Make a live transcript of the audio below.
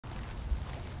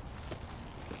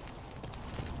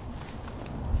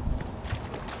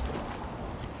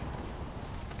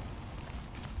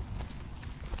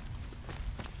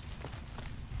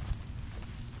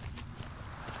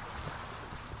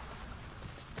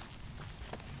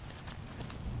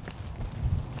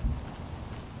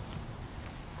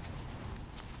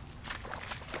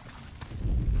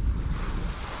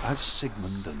As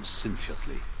Sigmund and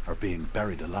Sinfjotli are being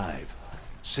buried alive,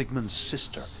 Sigmund's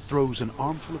sister throws an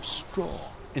armful of straw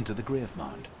into the grave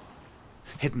mound.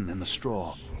 Hidden in the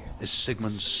straw is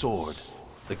Sigmund's sword,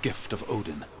 the gift of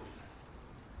Odin.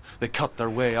 They cut their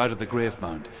way out of the grave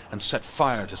mound and set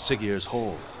fire to Siggeir's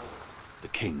hall. The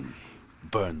king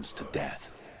burns to death.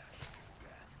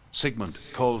 Sigmund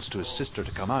calls to his sister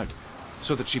to come out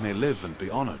so that she may live and be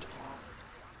honored.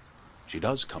 She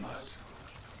does come out,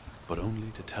 but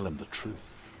only to tell him the truth.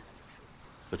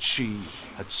 That she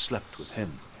had slept with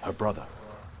him, her brother,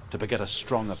 to beget a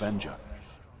strong avenger.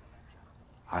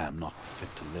 I am not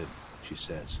fit to live, she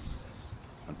says,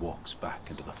 and walks back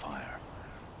into the fire.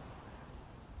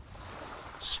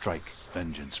 Strike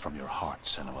vengeance from your heart,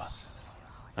 Senua,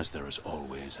 as there is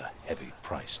always a heavy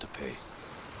price to pay.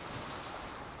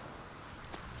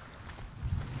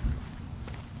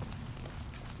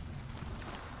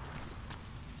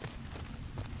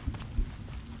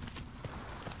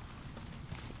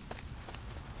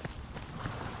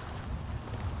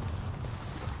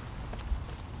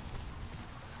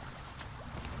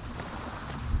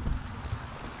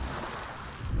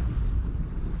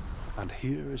 And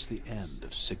here is the end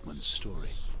of Sigmund's story.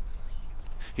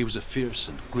 He was a fierce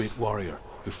and great warrior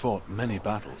who fought many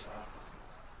battles.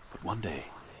 But one day,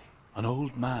 an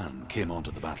old man came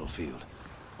onto the battlefield.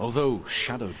 Although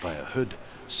shadowed by a hood,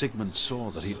 Sigmund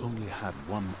saw that he only had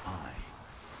one eye.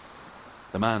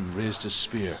 The man raised his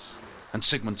spear, and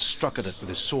Sigmund struck at it with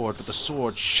his sword, but the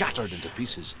sword shattered into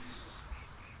pieces.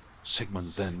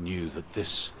 Sigmund then knew that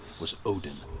this was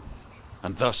Odin,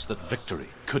 and thus that victory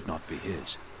could not be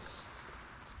his.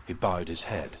 He bowed his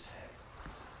head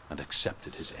and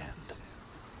accepted his end.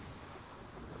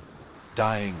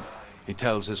 Dying, he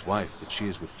tells his wife that she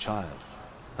is with child,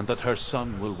 and that her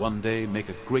son will one day make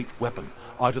a great weapon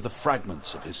out of the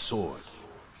fragments of his sword.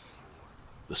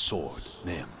 The sword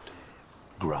named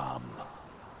Gram.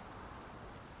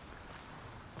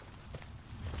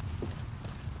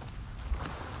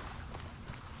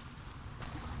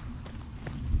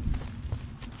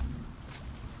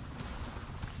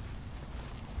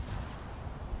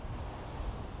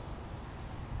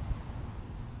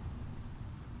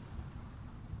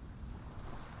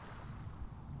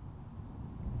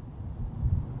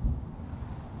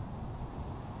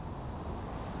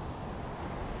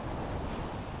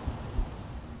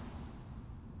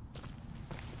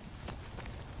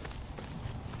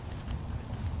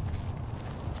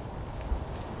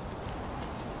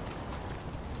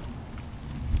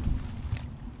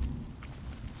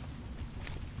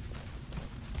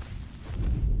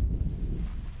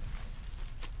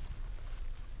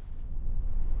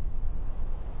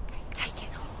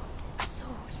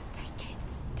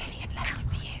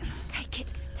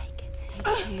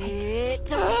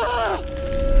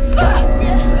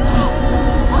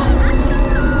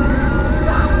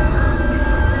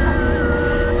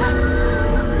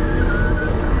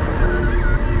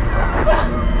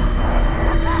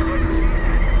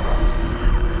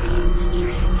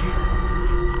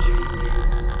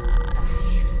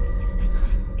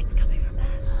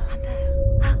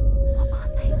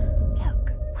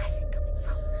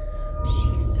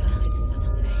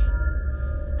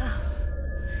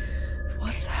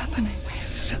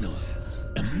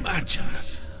 Imagine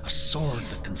a sword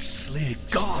that can slay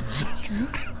gods.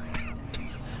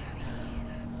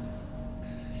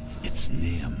 Its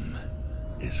name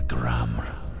is Gram.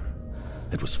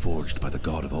 It was forged by the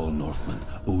god of all Northmen,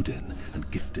 Odin, and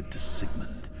gifted to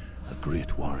Sigmund, a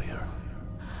great warrior.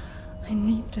 I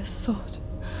need this sword.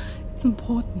 It's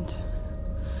important.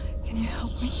 Can you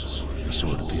help me? The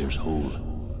sword appears whole,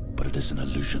 but it is an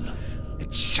illusion.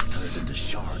 It shattered into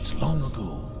shards long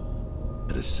ago.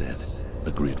 It is said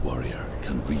the great warrior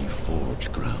can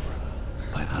reforge Gram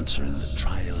by answering the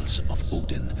trials of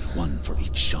Odin, one for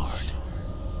each shard.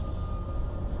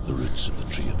 The roots of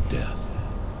the Tree of Death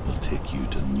will take you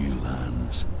to new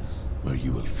lands where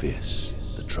you will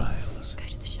face the trials. Go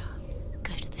to the shards.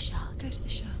 Go to the shard. Go to the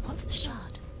shards. What's the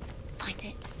shard? Find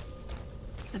it.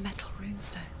 It's the metal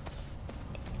runestones.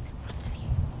 It's in front of you.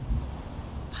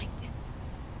 Find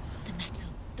it. The metal.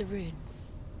 The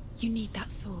runes. You need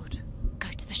that sword. Go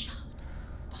to the shard.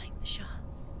 Find the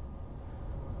shards.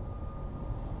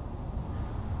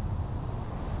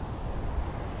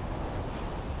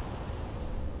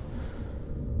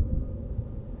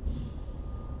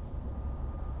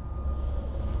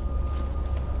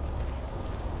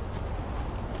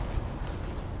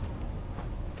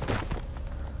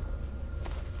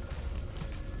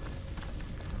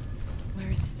 Where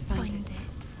is it? Find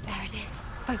it. There it is.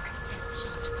 Focus. There's the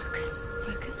shard. Focus.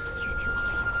 Focus. Use your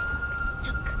eyes.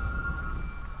 Look.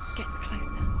 Get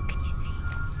closer. What can you see?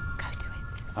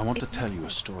 I want to tell you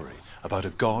a story about a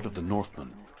god of the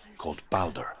Northmen called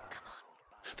Balder.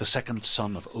 The second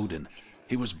son of Odin.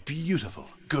 He was beautiful,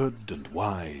 good, and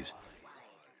wise.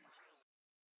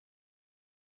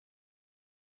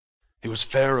 He was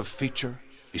fair of feature,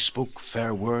 he spoke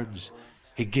fair words,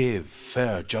 he gave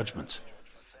fair judgments.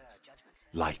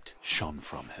 Light shone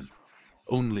from him.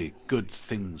 Only good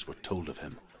things were told of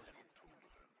him.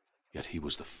 Yet he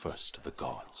was the first of the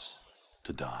gods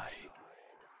to die.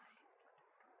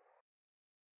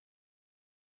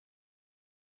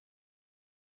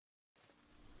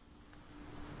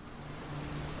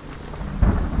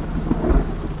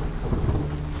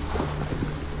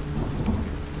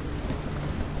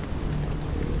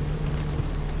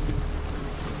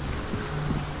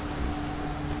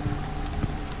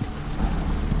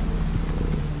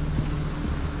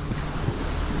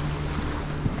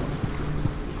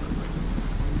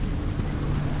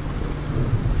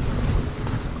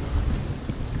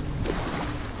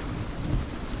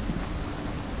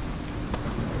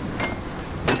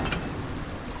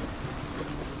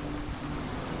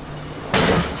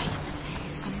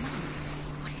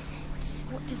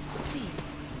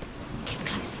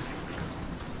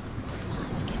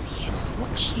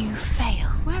 You fail.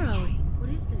 Where are we? What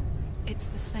is this? It's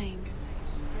the same.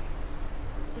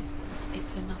 Different.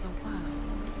 It's another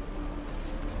world.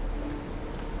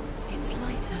 It's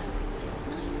lighter. It's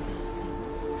nicer.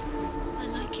 I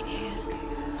like it here.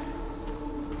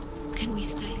 Can we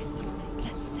stay?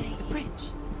 Let's stay. The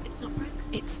bridge. It's not broken.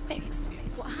 It's fixed.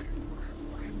 What happened?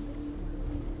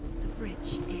 The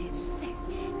bridge is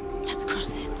fixed. Let's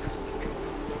cross it.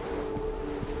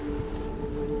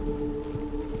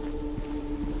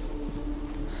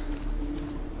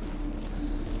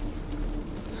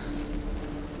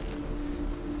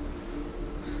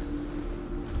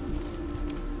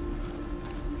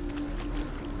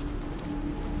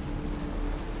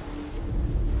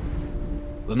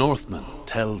 The Northmen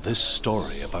tell this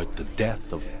story about the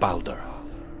death of Balder.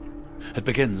 It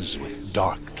begins with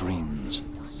dark dreams.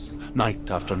 Night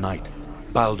after night,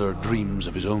 Balder dreams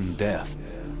of his own death,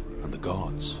 and the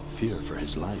gods fear for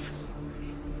his life.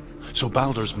 So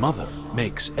Balder's mother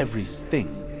makes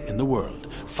everything in the world: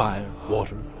 fire,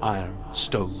 water, iron,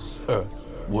 stone, earth,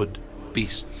 wood,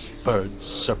 beasts, birds,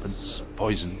 serpents,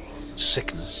 poison,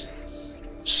 sickness,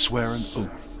 swear an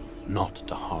oath not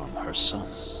to harm her son.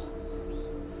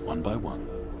 One by one,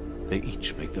 they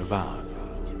each make their vow.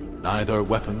 Neither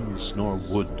weapons nor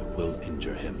wood will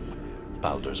injure him,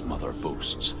 Balder's mother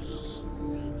boasts.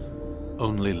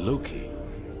 Only Loki,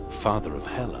 father of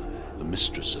Hela, the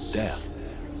mistress of death,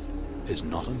 is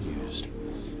not amused.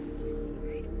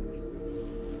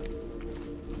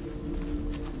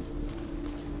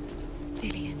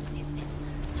 Dillion is in there.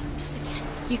 Don't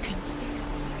forget. You can feel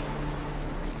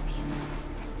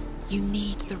it. You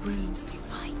need the runes to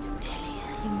fight.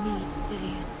 You need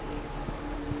Dillion.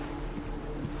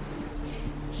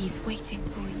 He's waiting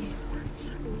for you. He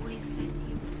always said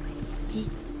he would wait.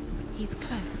 He's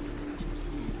close.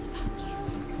 He cares about you.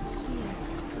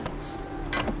 He's close.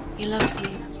 He loves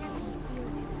you.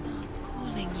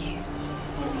 Calling you.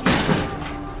 Dillion.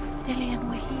 Dillion,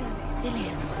 we're here.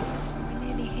 Dillion. We're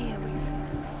nearly here.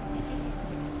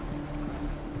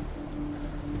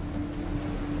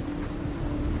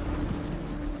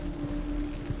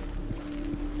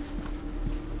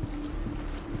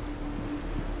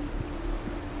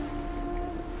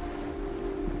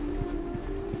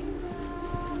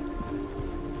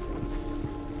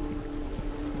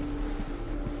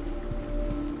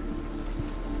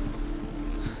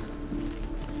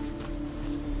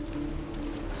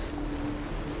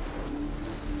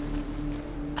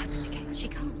 She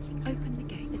can't. Open the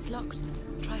gate. It's locked.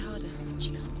 Try harder.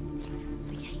 She can't.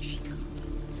 The gate. She can't.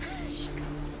 She can't.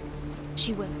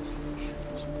 She will.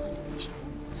 She'll find a way. She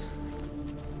wants.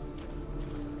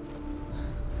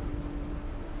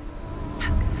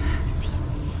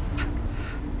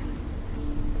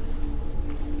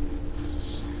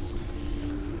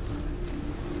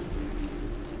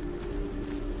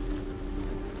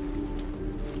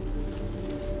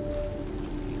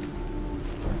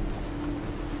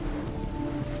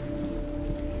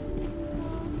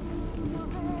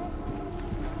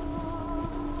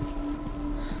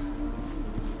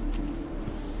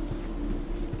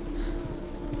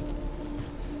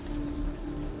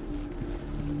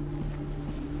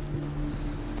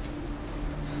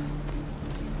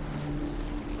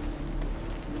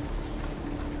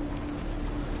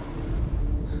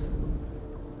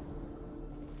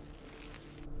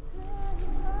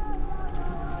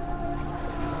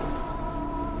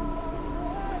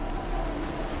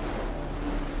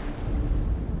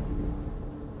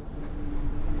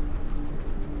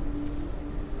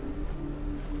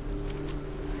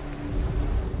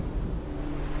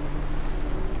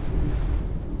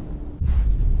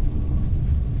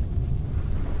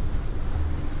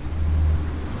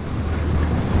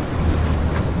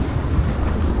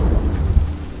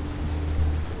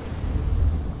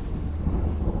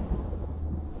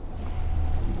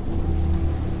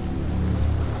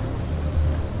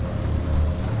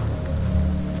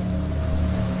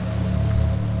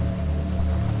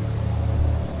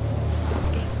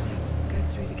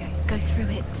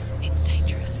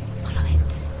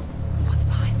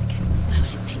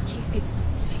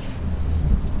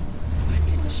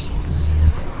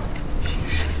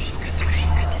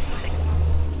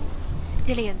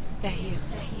 Dillian, there he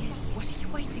is. There he is. What are you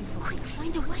waiting for? Quick,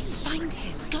 find a way. Find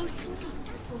him. Go through.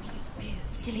 Before he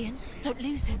disappears. Dillian, don't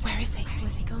lose him. Where is he?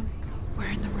 Where's he gone? We're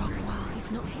in the wrong world.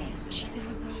 He's not here. She's in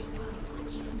the wrong world.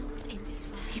 He's not in this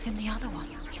world. He's in the other one.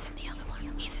 He's in the other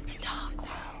one. He's in the dark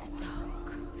world. The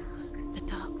dark. The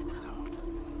dark world.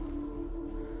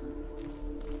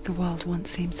 The world once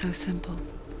seemed so simple.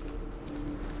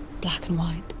 Black and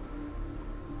white.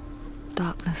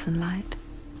 Darkness and light.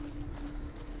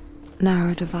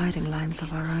 Narrow dividing lines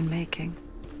of our own making.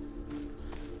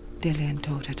 Dillian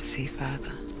taught her to see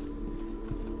further.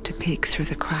 To peek through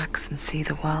the cracks and see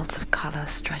the worlds of color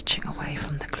stretching away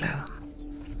from the gloom.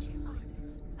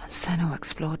 And Senua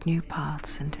explored new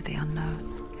paths into the unknown.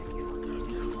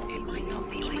 It might not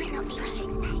be. Where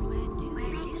do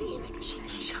we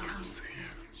She comes.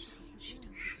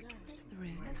 There's the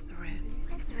room. There's the room.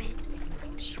 There's the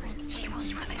room. She wants to come.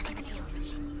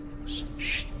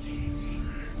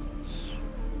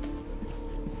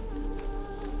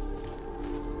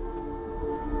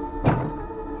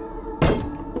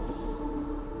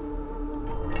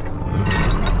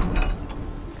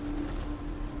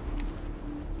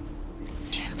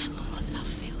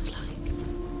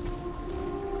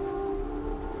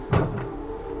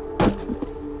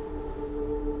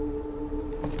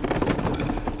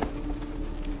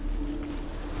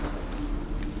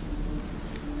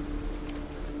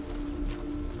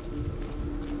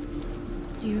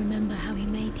 Do you remember how he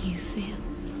made you feel?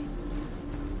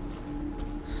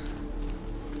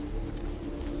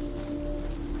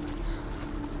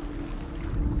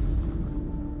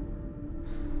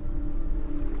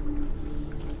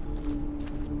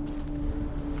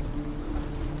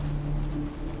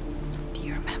 Do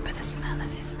you remember the smell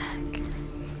of his neck?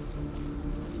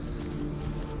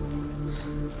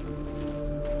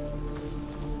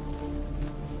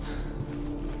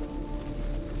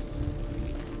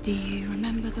 Do you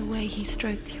remember the way he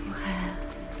stroked your hair?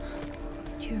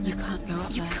 Do you remember? You can't go up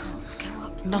there. You can't go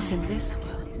up there. Not in this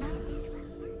world.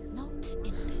 No. Not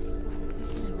in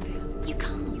this world. You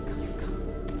can't.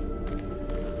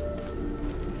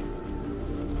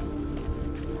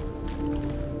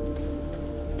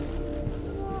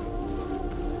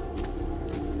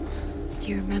 Do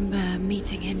you remember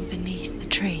meeting him beneath the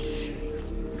tree?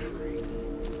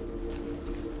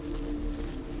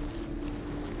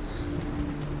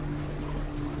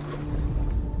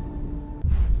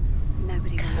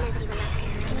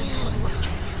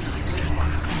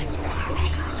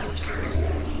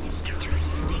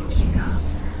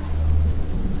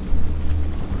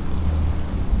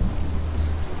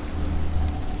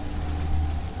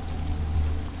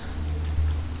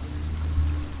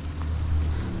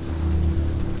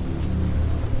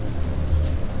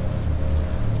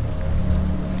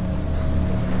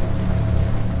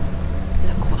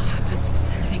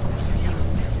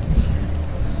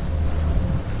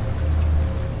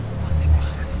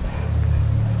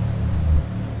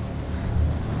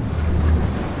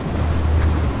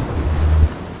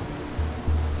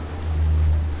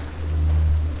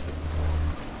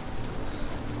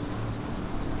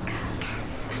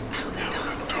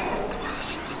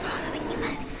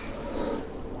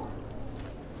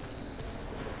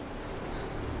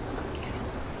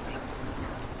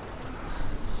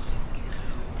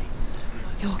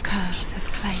 Your curse has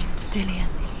claimed Dillian.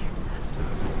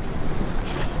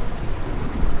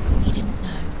 Dillian. He didn't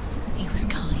know. He was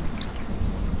kind.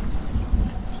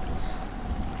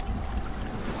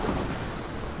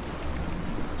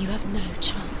 You have no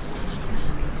chance of love now.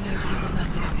 Nobody will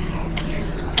love you again.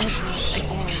 Ever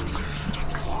again.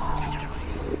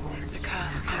 The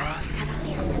curse cannot.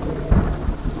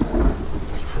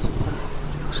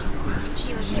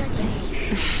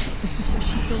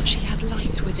 She thought she had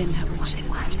light within her.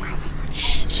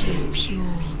 She is pure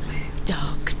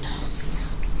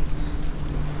darkness.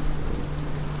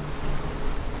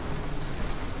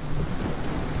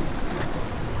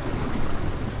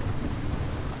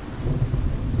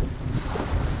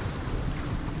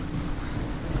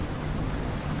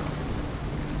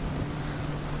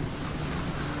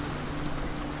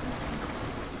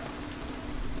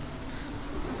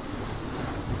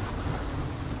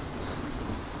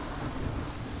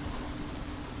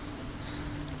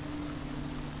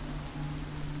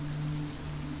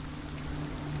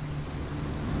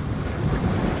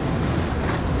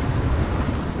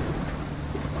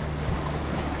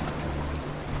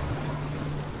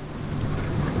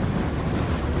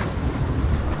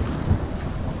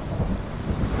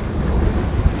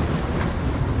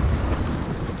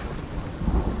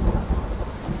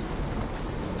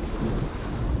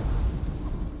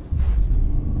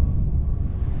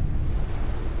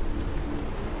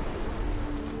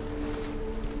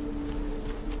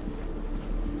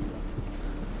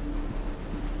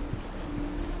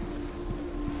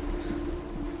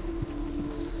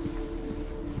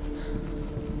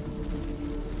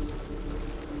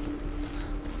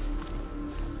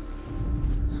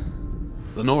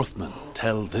 The Northmen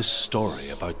tell this story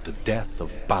about the death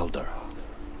of Baldur.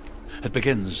 It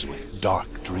begins with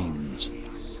dark dreams.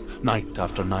 Night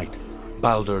after night,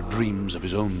 Baldur dreams of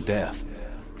his own death,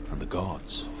 and the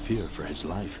gods fear for his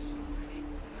life.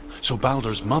 So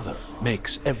Baldur's mother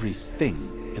makes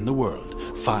everything in the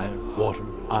world, fire, water,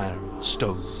 iron,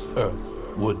 stone,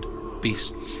 earth, wood,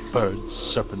 beasts, birds,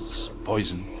 serpents,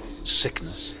 poison,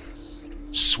 sickness,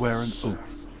 swear an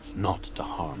oath not to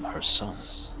harm her son.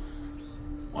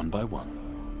 One by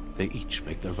one, they each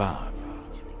make their vow.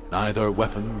 Neither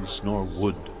weapons nor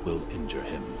wood will injure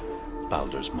him,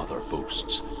 Baldur's mother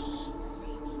boasts.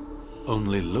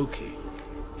 Only Loki,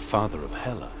 father of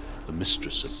Hela, the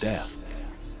mistress of death,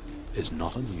 is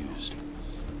not amused.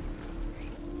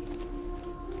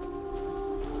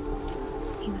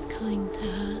 He was kind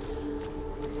to her.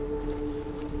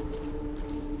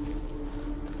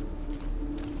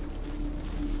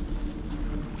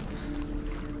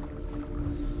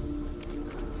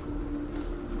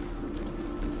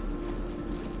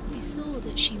 He saw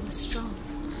that she was strong.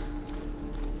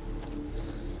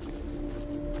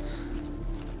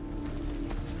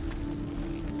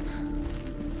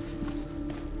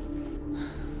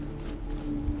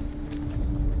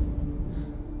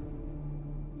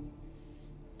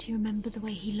 Do you remember the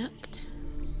way he looked?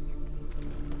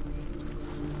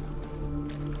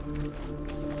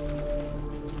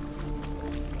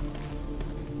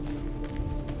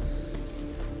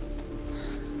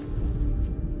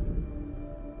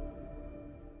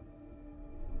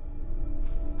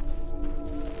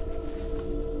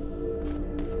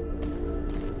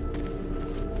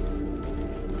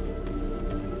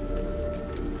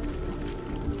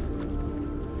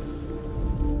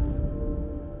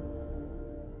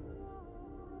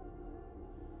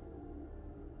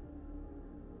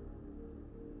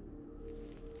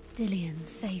 Dillion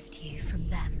saved you from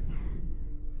them.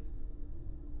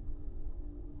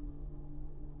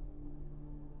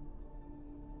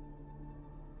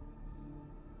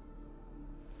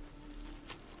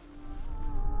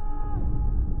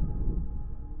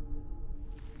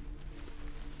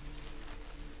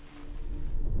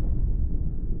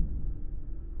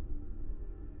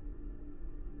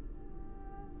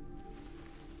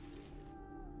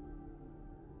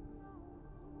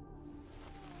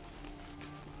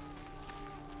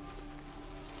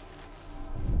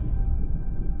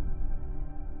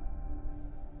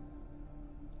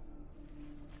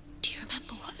 Do you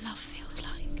remember what love feels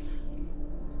like?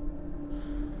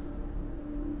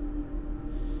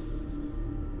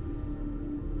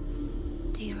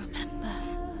 Do you remember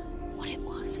what it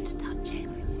was to touch him?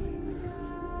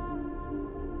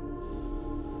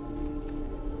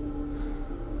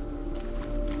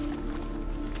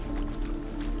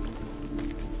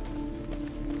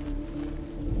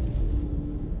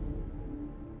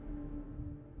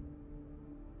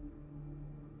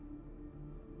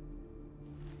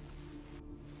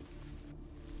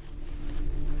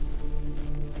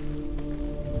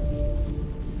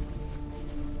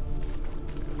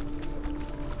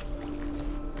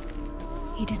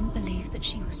 He didn't believe that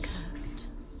she was cursed.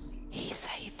 He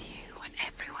saved you when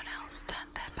everyone else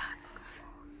turned their backs.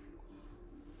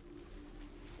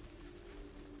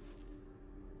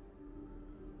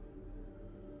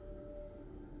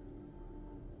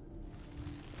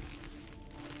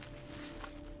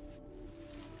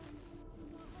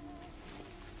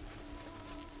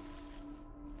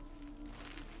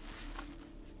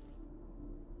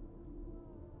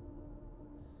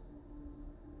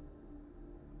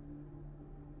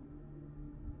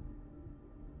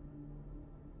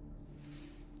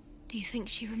 Do you think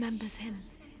she remembers him?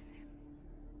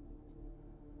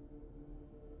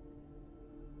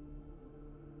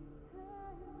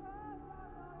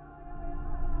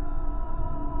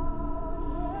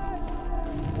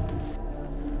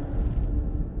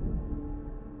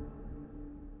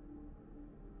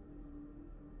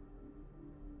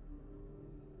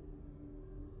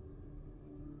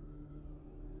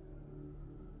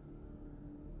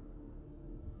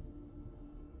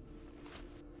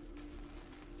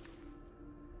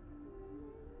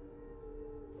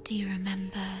 Do you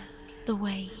remember the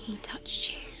way he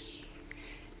touched you?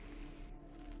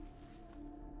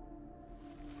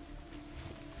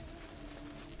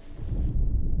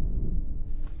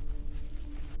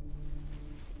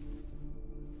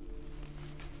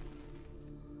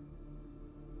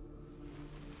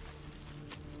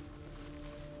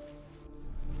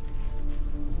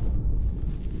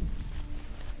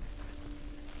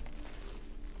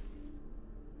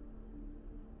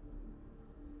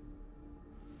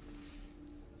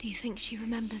 Do you think she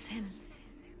remembers him?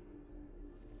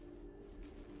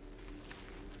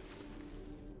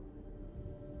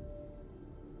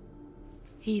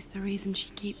 He's the reason she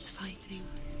keeps fighting.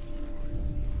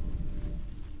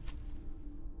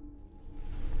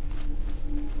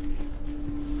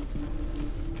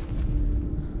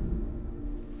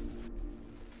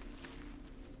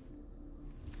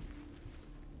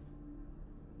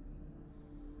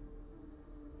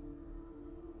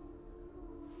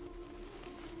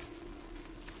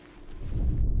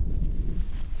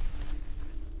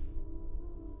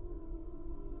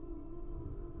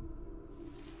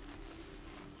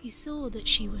 He saw that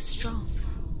she was strong.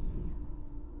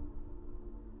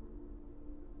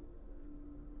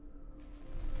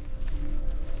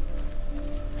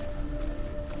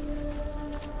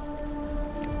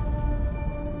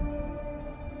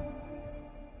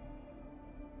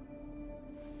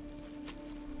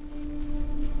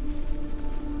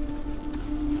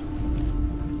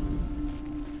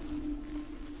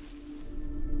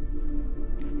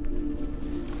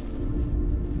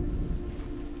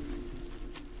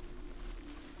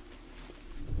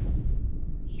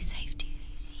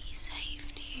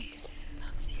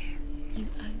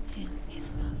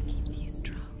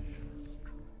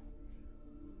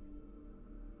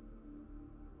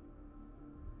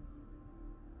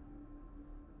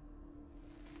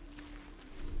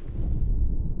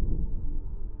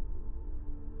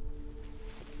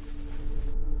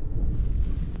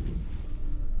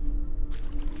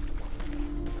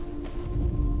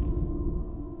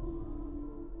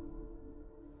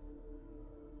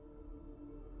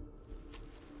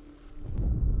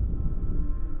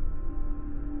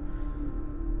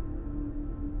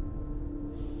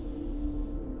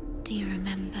 Do you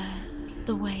remember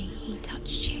the way he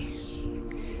touched you?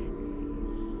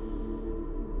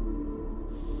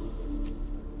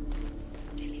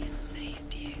 Dillian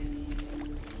saved you.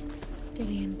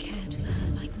 Dillian cared for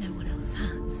her like no one else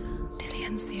has.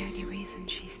 Dillian's the only reason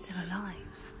she's still alive.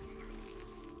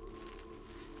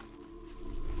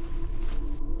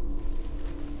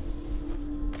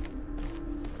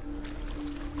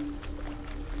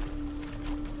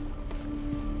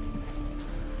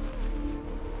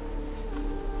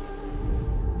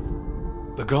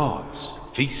 The gods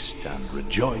feast and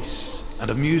rejoice and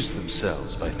amuse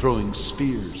themselves by throwing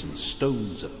spears and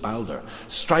stones at Baldur,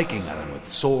 striking at him with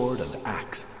sword and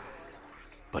axe.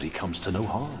 But he comes to no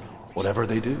harm, whatever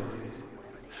they do.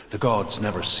 The gods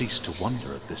never cease to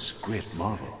wonder at this great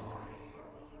marvel.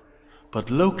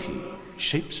 But Loki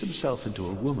shapes himself into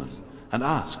a woman and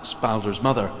asks Baldur's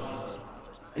mother,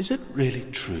 "Is it really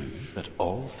true that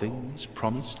all things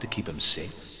promise to keep him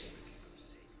safe?"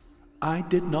 "I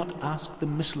did not ask the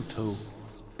mistletoe,"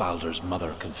 Baldur's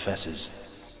mother confesses.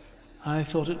 "I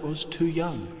thought it was too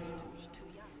young."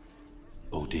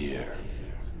 Oh dear.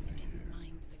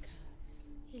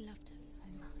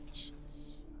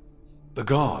 The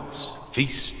gods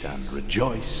feast and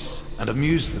rejoice and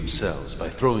amuse themselves by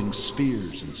throwing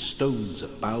spears and stones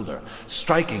at Baldur,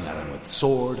 striking at him with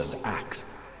sword and axe.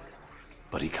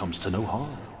 But he comes to no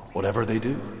harm, whatever they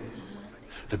do.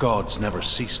 The gods never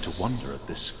cease to wonder at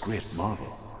this great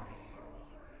marvel.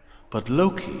 But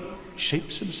Loki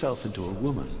shapes himself into a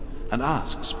woman and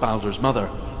asks Baldur's mother,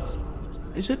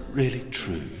 "Is it really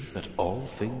true that all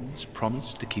things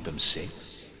promise to keep him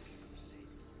safe?"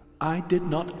 "I did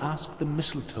not ask the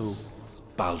mistletoe,"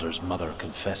 Baldur's mother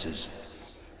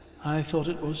confesses. "I thought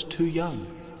it was too young."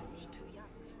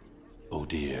 Oh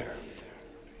dear.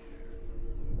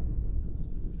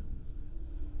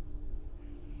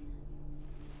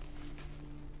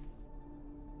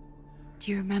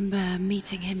 Do you remember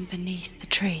meeting him beneath the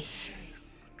tree?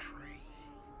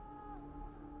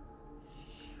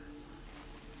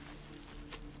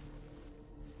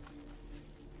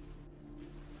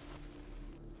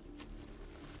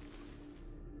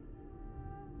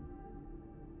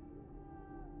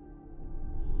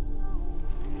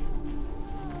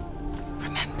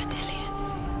 Remember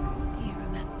Dillian? Do you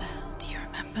remember? Do you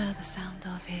remember the sound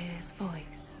of his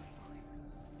voice?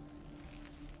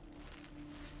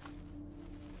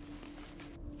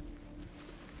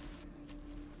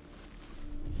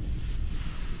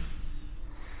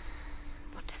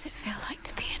 What does it feel like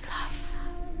to be in love?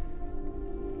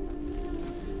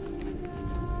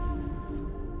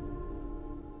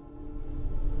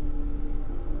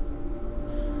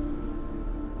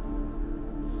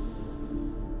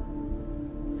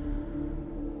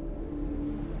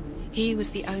 He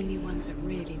was the only one that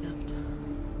really loved her.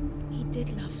 He did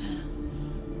love her.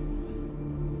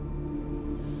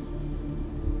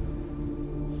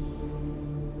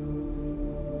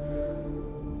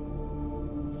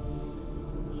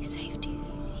 He saved you.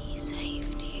 He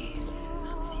saved you. He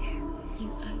loves you. You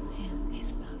owe him.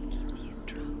 His love keeps you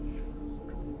strong.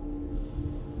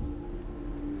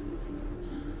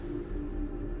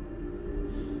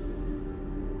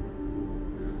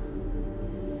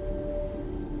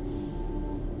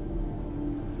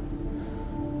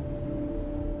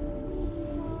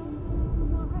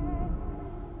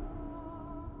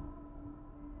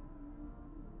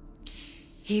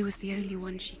 He was the only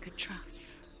one she could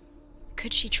trust.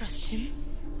 Could she trust him?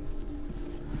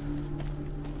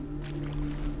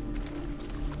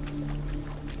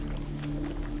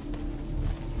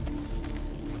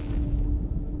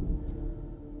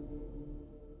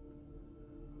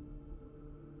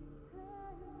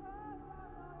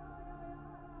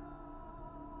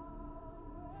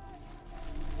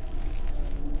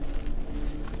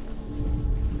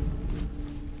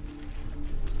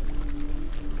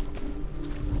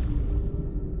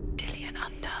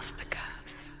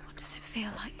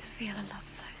 Feel a love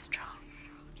so strong.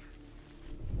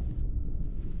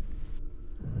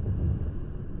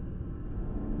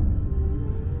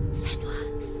 Senua,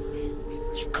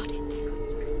 you've got it.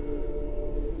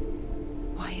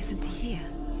 Why isn't he here?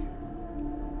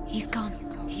 He's gone.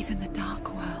 He's in the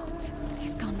dark world.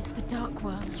 He's gone to the dark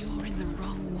world. You're in the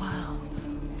wrong world.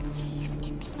 He's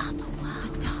in the other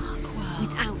world. The dark world.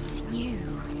 Without you.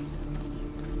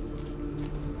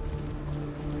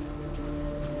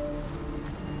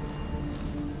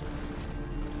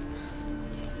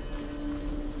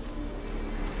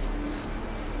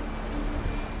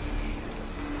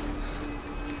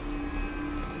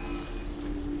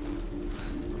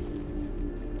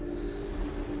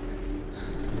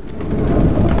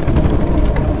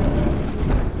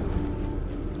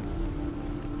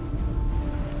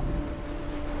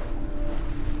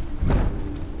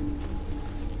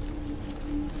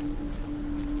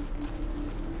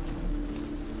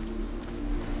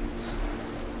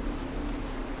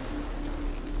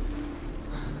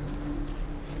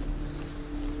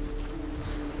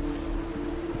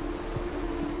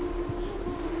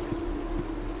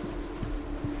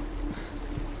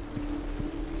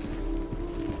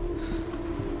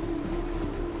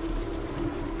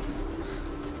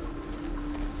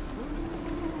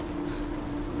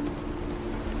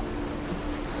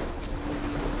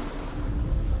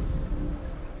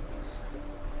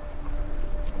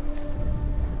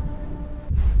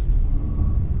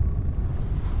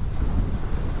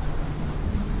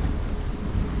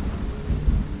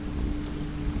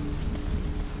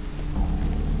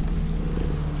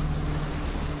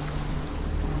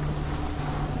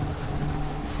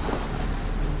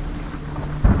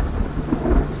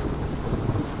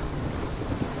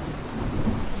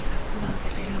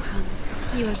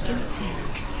 You are guilty.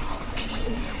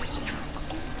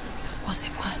 Was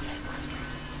it worth it?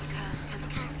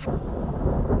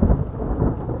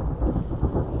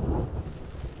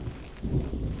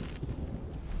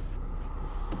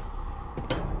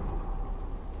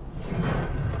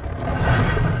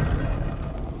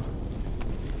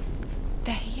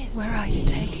 There he is. Where are you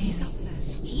taking He's us? up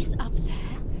there. He's up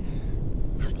there.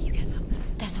 How do you get up there?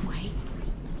 There's a way.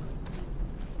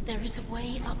 There is a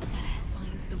way up there.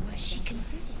 Find the way. She can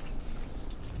do it.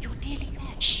 You're nearly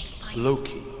there. Just find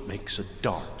Loki makes a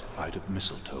dart out of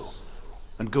mistletoe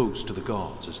and goes to the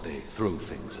gods as they throw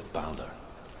things at Balder.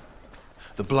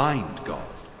 The blind god,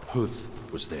 Huth,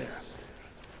 was there.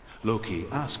 Loki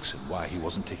asks him why he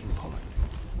wasn't taking part.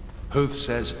 Huth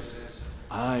says,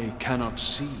 I cannot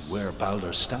see where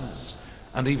Balder stands,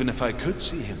 and even if I could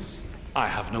see him, I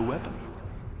have no weapon.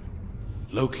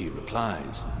 Loki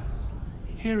replies,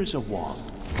 here is a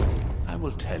wand. I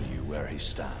will tell you where he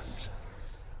stands.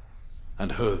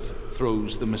 And Huth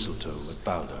throws the mistletoe at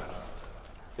Balder.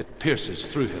 It pierces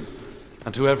through him,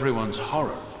 and to everyone's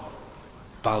horror,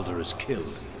 Balder is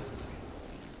killed.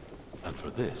 And for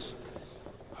this,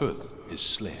 Huth is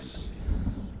slain.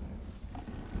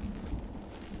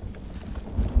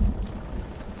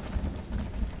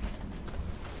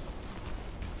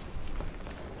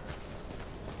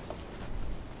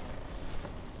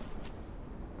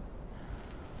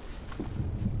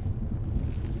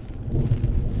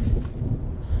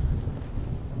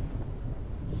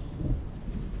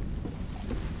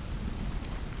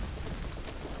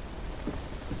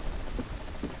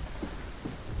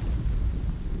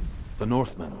 The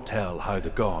Northmen tell how the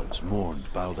gods mourned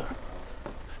Balder.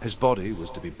 His body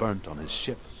was to be burnt on his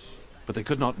ship, but they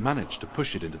could not manage to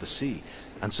push it into the sea,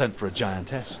 and sent for a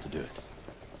giantess to do it.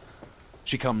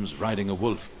 She comes riding a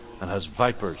wolf and has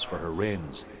vipers for her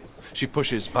reins. She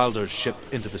pushes Balder's ship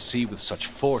into the sea with such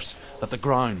force that the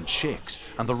ground shakes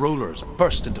and the rollers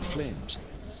burst into flames.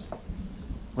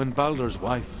 When Balder's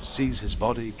wife sees his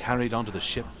body carried onto the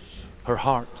ship, her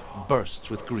heart bursts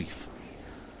with grief,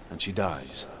 and she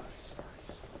dies.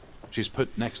 She's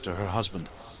put next to her husband,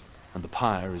 and the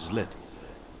pyre is lit,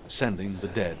 sending the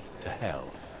dead to hell.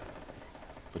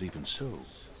 But even so,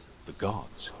 the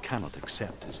gods cannot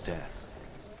accept his death.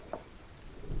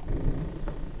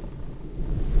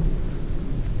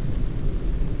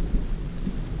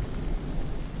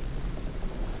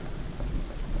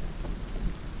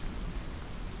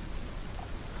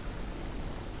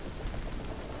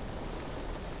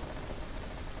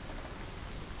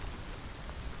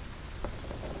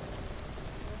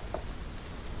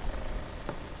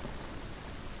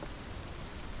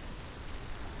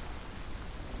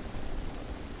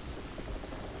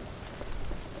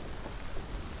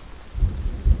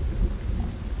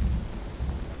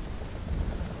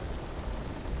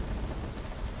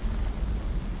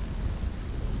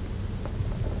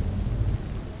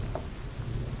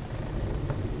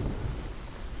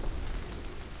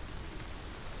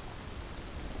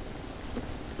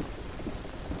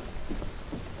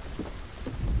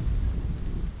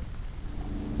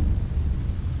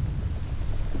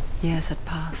 Years had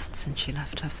passed since she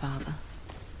left her father.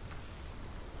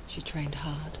 She trained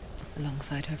hard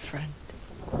alongside her friend,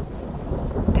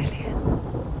 Dillian.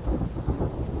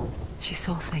 She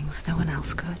saw things no one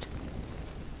else could.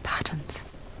 Patterns,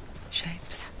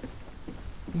 shapes,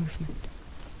 movement.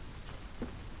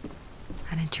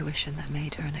 An intuition that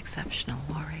made her an exceptional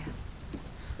warrior.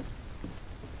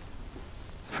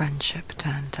 Friendship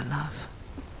turned to love.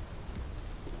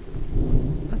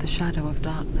 But the shadow of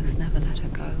darkness never let her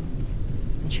go,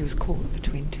 and she was caught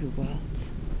between two worlds.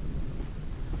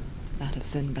 That of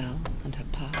Zinbel and her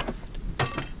past,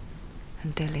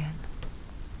 and Dillian,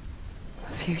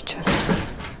 her future.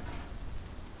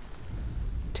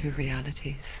 Two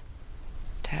realities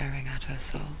tearing at her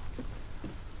soul.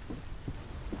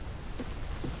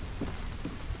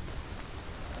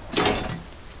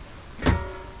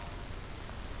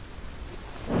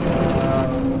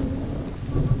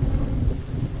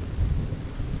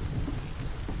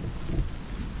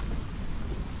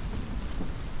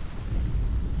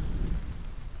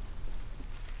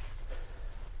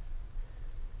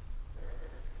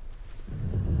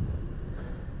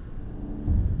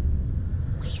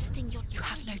 You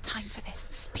have no time for this.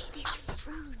 Speed up.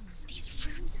 These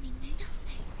runes mean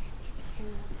nothing. It's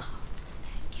all part of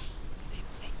their game. They've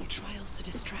set you trials to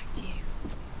distract you.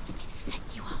 They've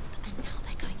set you up, and now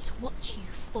they're going to watch you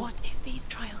fall. What if these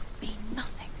trials mean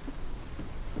nothing?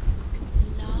 It's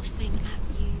laughing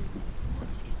at you.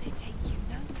 What if they take you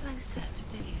no closer to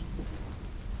Dillian?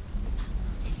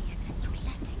 That's Dillian, and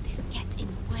you're letting this get in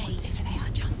the way. What if they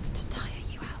are just to tire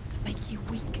you out, to make you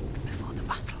weak before the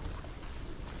battle?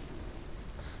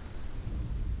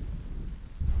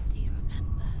 Do you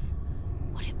remember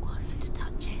what it was to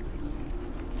touch him?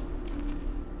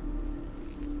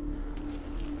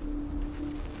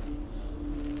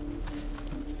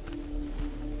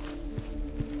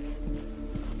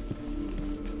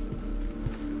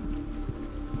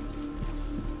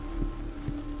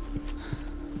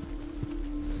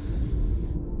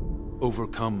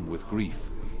 Overcome with grief,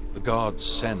 the gods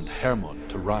send Hermod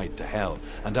to ride to Hell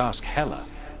and ask Hela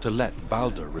to let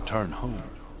Balder return home.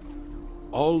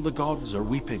 All the gods are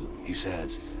weeping, he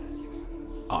says.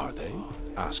 Are they?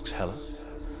 Asks Hela.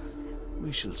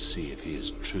 We shall see if he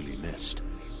is truly missed.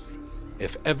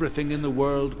 If everything in the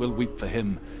world will weep for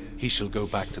him, he shall go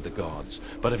back to the gods.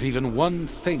 But if even one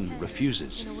thing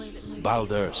refuses,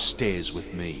 Balder stays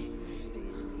with me.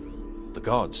 The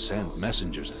gods send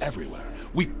messengers everywhere.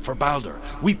 Weep for Balder,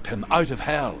 weep him out of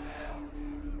Hell.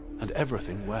 And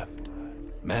everything wept.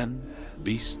 Men,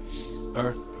 beasts,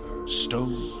 earth,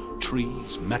 stone,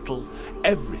 trees, metal,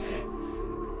 everything.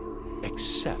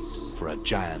 Except for a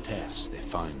giantess they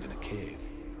found in a cave.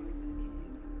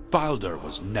 Balder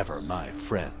was never my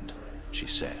friend, she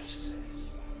says.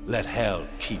 Let Hell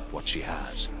keep what she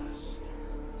has.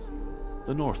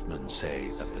 The Northmen say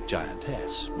that the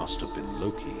giantess must have been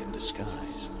Loki in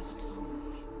disguise.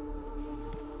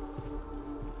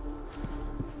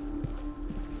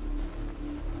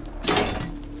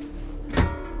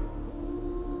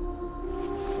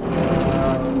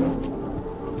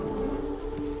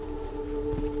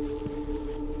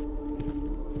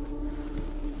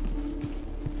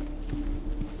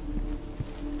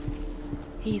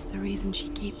 He's the reason she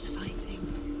keeps fighting.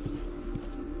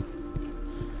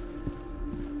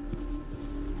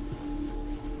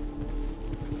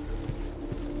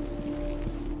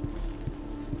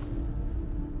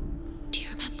 Do you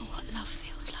remember what love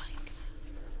feels like?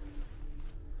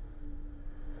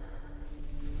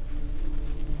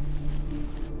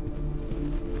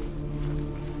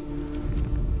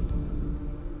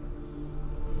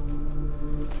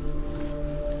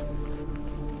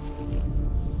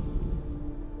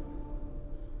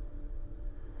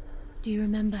 Do you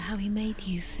remember how he made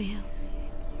you feel?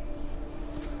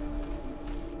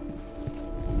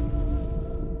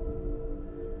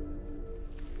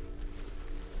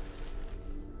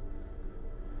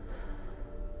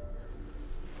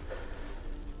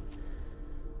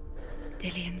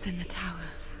 Dillian's in the tower.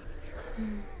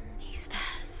 He's there.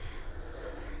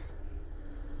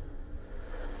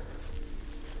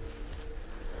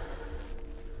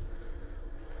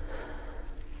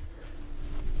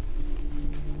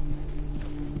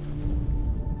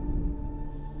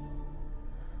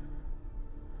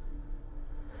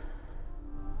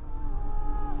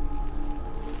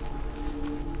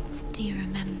 Do you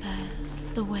remember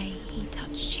the way he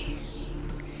touched you?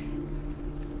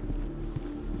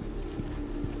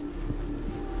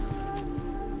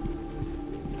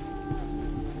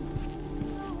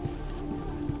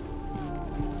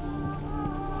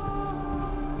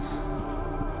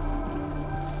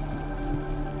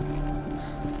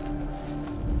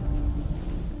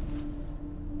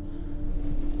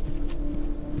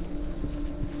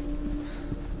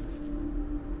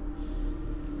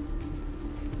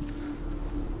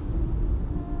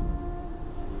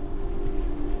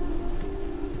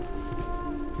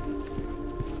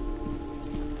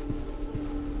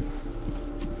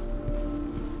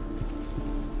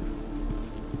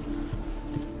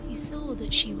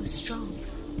 she was strong.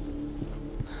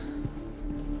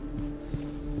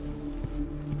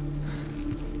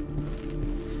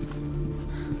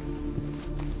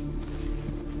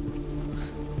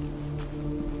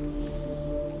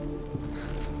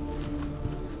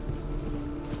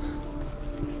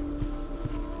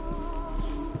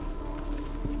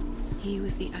 He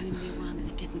was the only one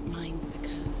that didn't mind the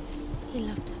curse. He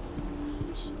loved her so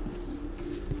much.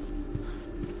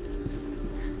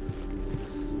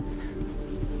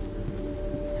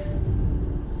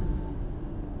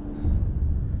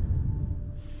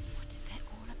 What if they're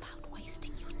all about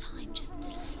wasting your time? Just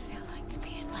does it feel like to be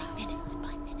in minute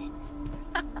by minute?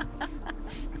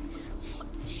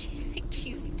 What does she think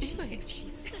she's doing?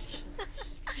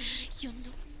 You're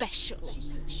not special.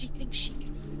 She thinks she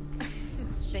can.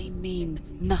 They mean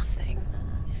nothing.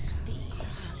 Be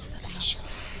her special.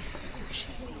 You've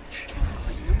squished into the straw.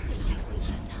 You're not wasting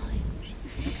her time.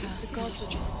 The gods are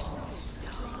just...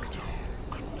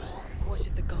 What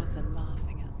if the gods are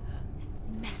laughing at her?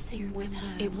 Messing with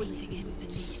her. It wouldn't him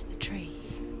beneath the tree.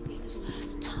 Be the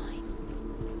first time.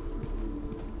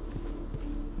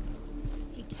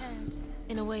 He cared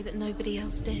in a way that nobody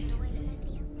else did.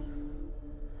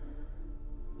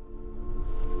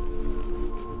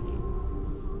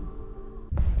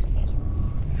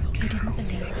 He didn't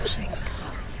believe that she was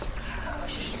cursed.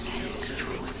 He said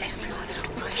what everyone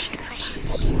else did.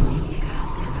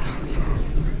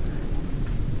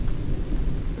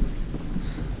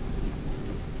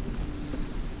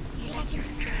 You led her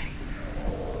astray.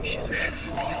 You should have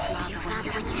listened to your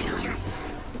father when you were young.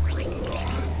 Why did you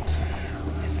listen?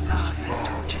 His love has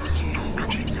tortured you.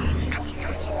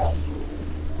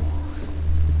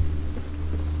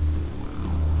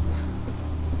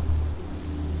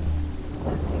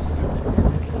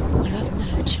 You have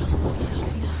no chance for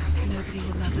love now. Nobody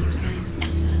will love you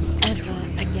again. Ever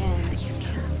again.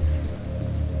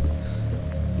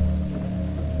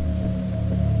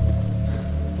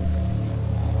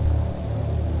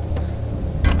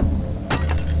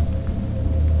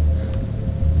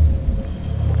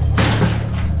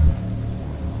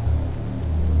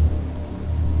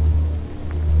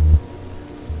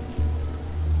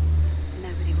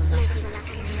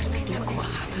 Look what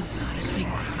happens to the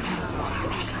things you love.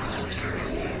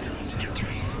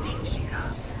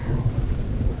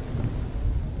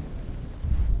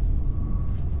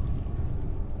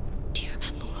 Do you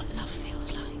remember what love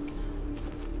feels like?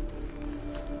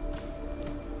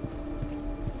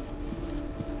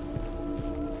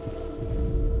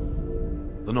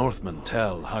 The Northmen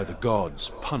tell how the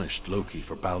gods punished Loki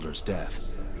for Baldur's death.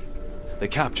 They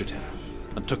captured him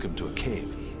and took him to a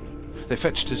cave. They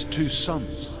fetched his 2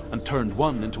 sons and turned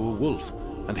one into a wolf,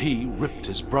 and he ripped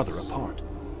his brother apart.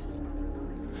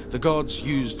 The gods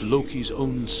used Loki's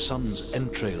own son's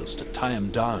entrails to tie him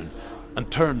down,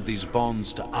 and turned these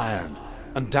bonds to iron,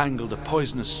 and dangled a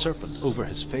poisonous serpent over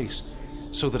his face,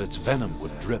 so that its venom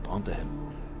would drip onto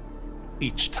him.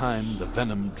 Each time the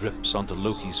venom drips onto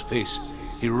Loki's face,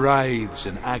 he writhes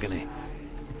in agony.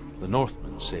 The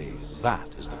Northmen say that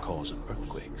is the cause of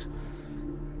earthquakes.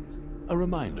 A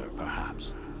reminder,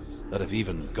 perhaps, that if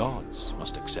even gods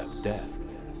must accept death,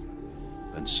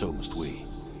 then so must we.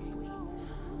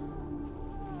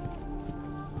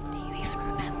 Do you even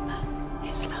remember?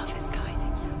 His love is guiding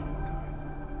you.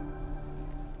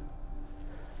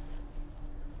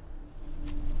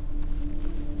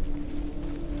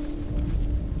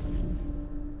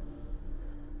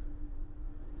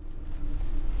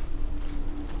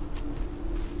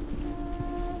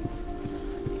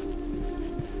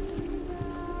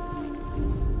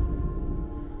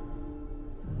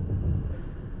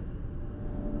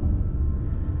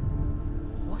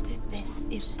 What if this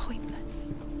is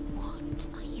pointless? What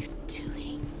are you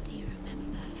doing? Do you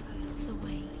remember the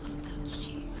way he touched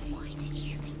you? Why did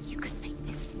you think you could make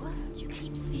this work? You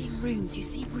keep seeing runes. You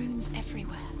see runes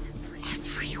everywhere.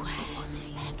 Everywhere. What if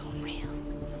they're not real?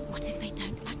 What if they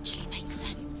don't actually make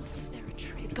sense? If they're a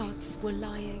trick. The gods were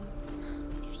lying.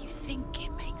 If you think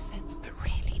it makes sense, but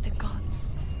really the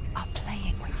gods are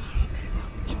playing with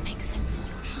you. It makes sense in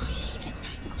your mind, but it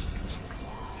doesn't make sense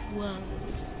in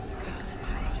Worlds.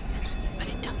 But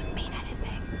it doesn't mean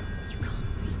anything. You can't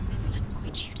read this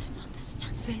language, you don't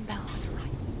understand. Sinbel was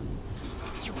right.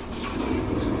 You're wasting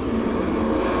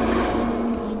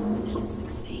time. He'll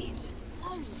succeed.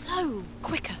 Slow,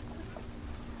 quicker.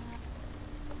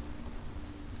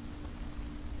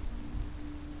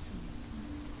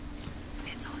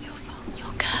 It's all your fault.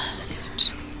 You're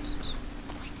cursed.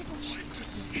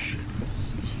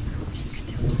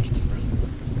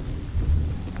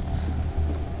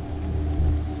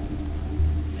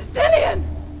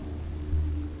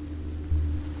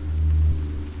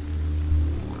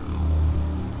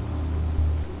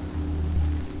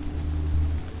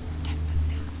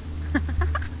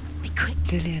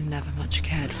 Dillian never much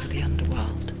cared for the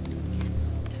underworld,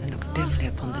 and looked dimly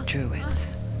upon the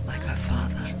druids, like her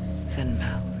father,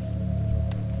 Zinbel.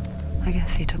 I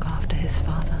guess he took after his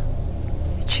father,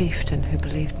 a chieftain who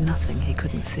believed nothing he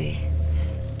couldn't see,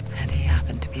 and he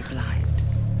happened to be blind.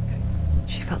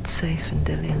 She felt safe in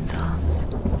Dillian's arms,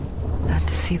 learned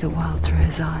to see the world through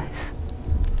his eyes.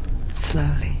 And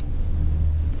slowly,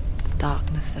 the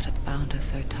darkness that had bound her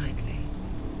so tightly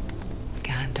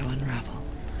began to unravel.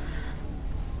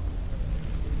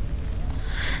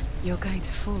 You're going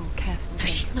to fall, careful. No,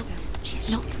 she's not. She's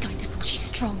not going to fall. She's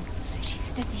strong. She's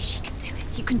steady. She can do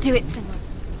it. You can do it, Senua.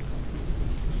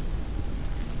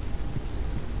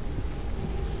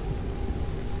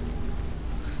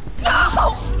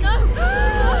 No!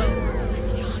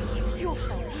 It's your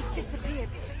fault. He's disappeared.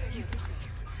 You've lost